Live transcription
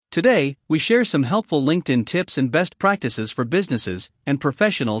Today, we share some helpful LinkedIn tips and best practices for businesses and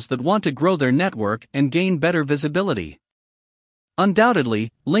professionals that want to grow their network and gain better visibility.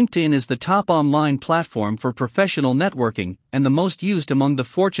 Undoubtedly, LinkedIn is the top online platform for professional networking and the most used among the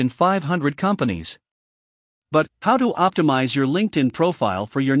Fortune 500 companies. But, how to optimize your LinkedIn profile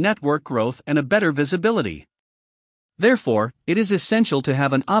for your network growth and a better visibility? Therefore, it is essential to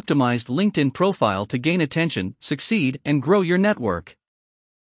have an optimized LinkedIn profile to gain attention, succeed, and grow your network.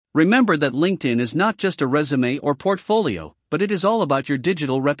 Remember that LinkedIn is not just a resume or portfolio, but it is all about your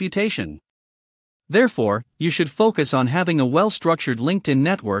digital reputation. Therefore, you should focus on having a well-structured LinkedIn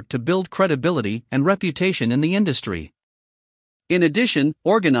network to build credibility and reputation in the industry. In addition,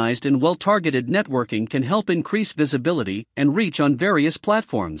 organized and well-targeted networking can help increase visibility and reach on various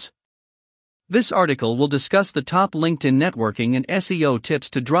platforms. This article will discuss the top LinkedIn networking and SEO tips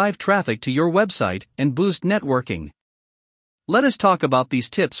to drive traffic to your website and boost networking. Let us talk about these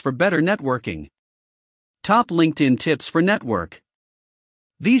tips for better networking. Top LinkedIn tips for network.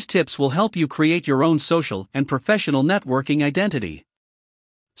 These tips will help you create your own social and professional networking identity.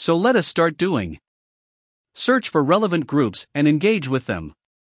 So let us start doing. Search for relevant groups and engage with them.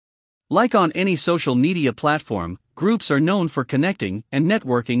 Like on any social media platform, groups are known for connecting and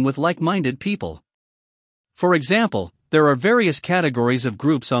networking with like-minded people. For example, there are various categories of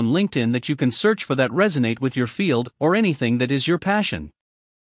groups on LinkedIn that you can search for that resonate with your field or anything that is your passion.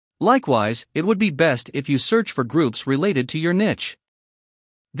 Likewise, it would be best if you search for groups related to your niche.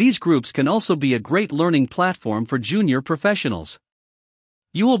 These groups can also be a great learning platform for junior professionals.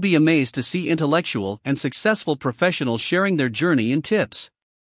 You will be amazed to see intellectual and successful professionals sharing their journey and tips.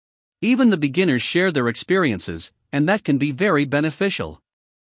 Even the beginners share their experiences, and that can be very beneficial.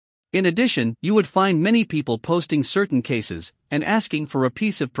 In addition, you would find many people posting certain cases and asking for a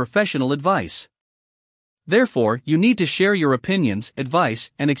piece of professional advice. Therefore, you need to share your opinions,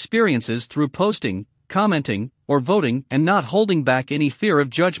 advice, and experiences through posting, commenting, or voting and not holding back any fear of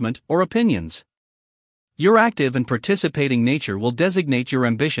judgment or opinions. Your active and participating nature will designate your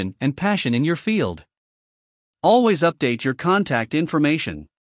ambition and passion in your field. Always update your contact information.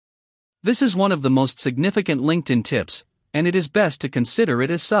 This is one of the most significant LinkedIn tips, and it is best to consider it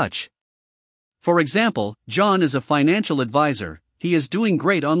as such. For example, John is a financial advisor. He is doing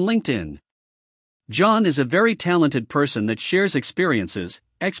great on LinkedIn. John is a very talented person that shares experiences,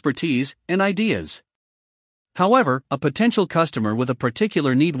 expertise, and ideas. However, a potential customer with a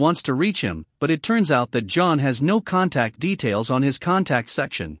particular need wants to reach him, but it turns out that John has no contact details on his contact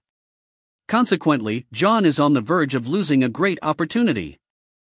section. Consequently, John is on the verge of losing a great opportunity.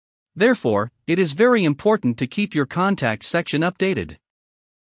 Therefore, it is very important to keep your contact section updated.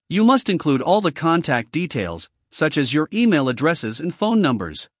 You must include all the contact details, such as your email addresses and phone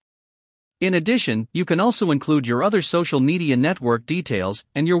numbers. In addition, you can also include your other social media network details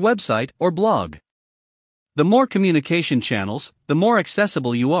and your website or blog. The more communication channels, the more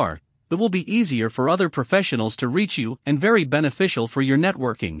accessible you are, it will be easier for other professionals to reach you and very beneficial for your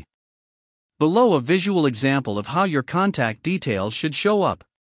networking. Below a visual example of how your contact details should show up.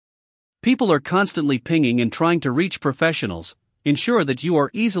 People are constantly pinging and trying to reach professionals. Ensure that you are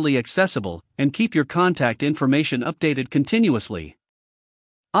easily accessible and keep your contact information updated continuously.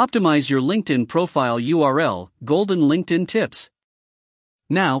 Optimize your LinkedIn profile URL. Golden LinkedIn tips.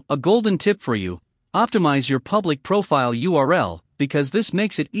 Now, a golden tip for you: optimize your public profile URL, because this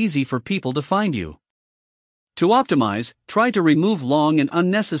makes it easy for people to find you. To optimize, try to remove long and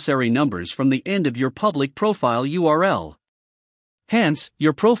unnecessary numbers from the end of your public profile URL. Hence,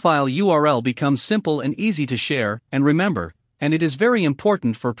 your profile URL becomes simple and easy to share and remember, and it is very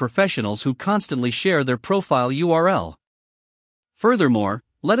important for professionals who constantly share their profile URL. Furthermore,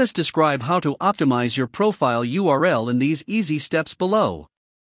 let us describe how to optimize your profile URL in these easy steps below.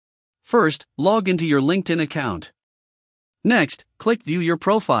 First, log into your LinkedIn account. Next, click View Your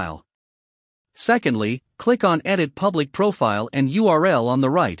Profile. Secondly, click on Edit Public Profile and URL on the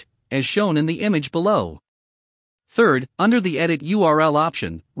right, as shown in the image below. Third, under the Edit URL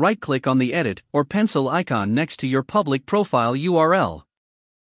option, right-click on the edit or pencil icon next to your public profile URL.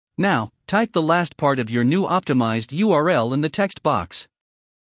 Now, type the last part of your new optimized URL in the text box.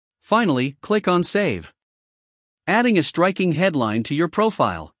 Finally, click on Save. Adding a striking headline to your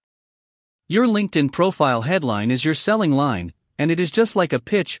profile. Your LinkedIn profile headline is your selling line, and it is just like a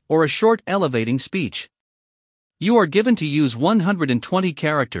pitch or a short elevating speech. You are given to use 120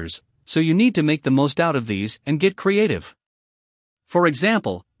 characters, so you need to make the most out of these and get creative. For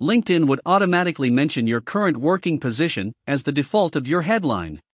example, LinkedIn would automatically mention your current working position as the default of your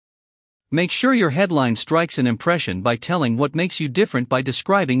headline. Make sure your headline strikes an impression by telling what makes you different by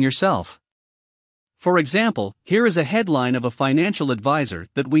describing yourself. For example, here is a headline of a financial advisor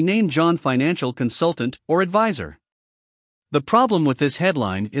that we name John Financial Consultant or Advisor. The problem with this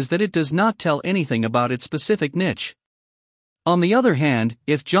headline is that it does not tell anything about its specific niche. On the other hand,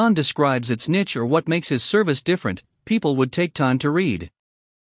 if John describes its niche or what makes his service different, people would take time to read.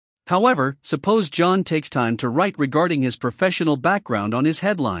 However, suppose John takes time to write regarding his professional background on his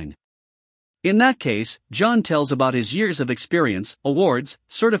headline. In that case, John tells about his years of experience, awards,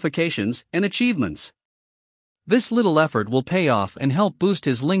 certifications, and achievements. This little effort will pay off and help boost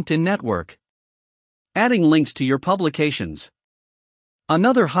his LinkedIn network. Adding links to your publications.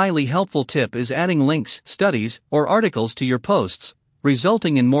 Another highly helpful tip is adding links, studies, or articles to your posts,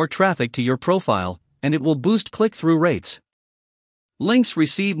 resulting in more traffic to your profile, and it will boost click-through rates. Links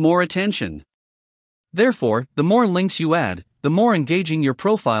receive more attention. Therefore, the more links you add, the more engaging your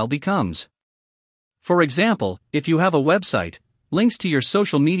profile becomes. For example, if you have a website, links to your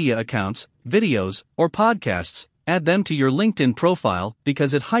social media accounts, videos, or podcasts, add them to your LinkedIn profile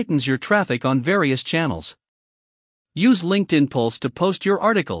because it heightens your traffic on various channels. Use LinkedIn Pulse to post your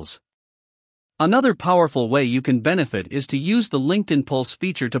articles. Another powerful way you can benefit is to use the LinkedIn Pulse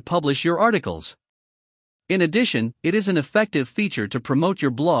feature to publish your articles. In addition, it is an effective feature to promote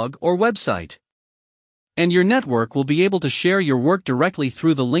your blog or website. And your network will be able to share your work directly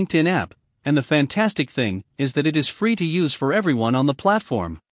through the LinkedIn app, and the fantastic thing is that it is free to use for everyone on the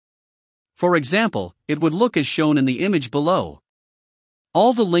platform. For example, it would look as shown in the image below.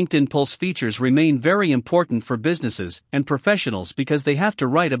 All the LinkedIn Pulse features remain very important for businesses and professionals because they have to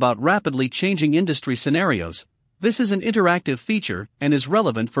write about rapidly changing industry scenarios. This is an interactive feature and is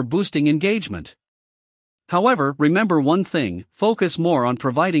relevant for boosting engagement. However, remember one thing: focus more on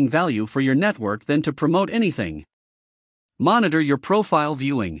providing value for your network than to promote anything. Monitor your profile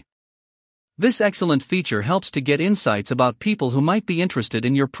viewing. This excellent feature helps to get insights about people who might be interested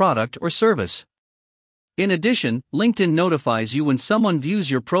in your product or service. In addition, LinkedIn notifies you when someone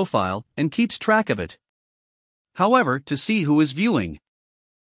views your profile and keeps track of it. However, to see who is viewing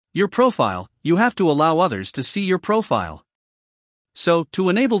your profile, you have to allow others to see your profile. So, to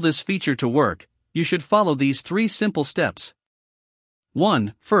enable this feature to work, you should follow these 3 simple steps.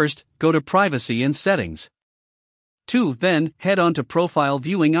 1. First, go to Privacy and Settings. 2. Then, head on to Profile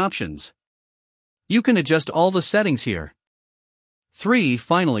Viewing Options. You can adjust all the settings here. 3.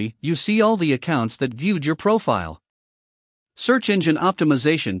 Finally, you see all the accounts that viewed your profile. Search engine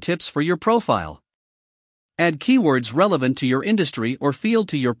optimization tips for your profile. Add keywords relevant to your industry or field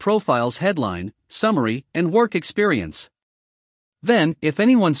to your profile's headline, summary, and work experience. Then, if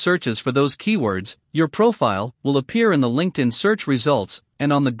anyone searches for those keywords, your profile will appear in the LinkedIn search results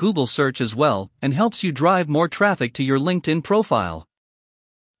and on the Google search as well, and helps you drive more traffic to your LinkedIn profile.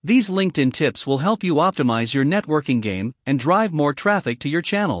 These LinkedIn tips will help you optimize your networking game and drive more traffic to your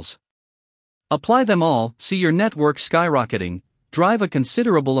channels. Apply them all, see your network skyrocketing, drive a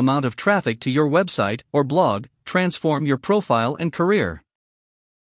considerable amount of traffic to your website or blog, transform your profile and career.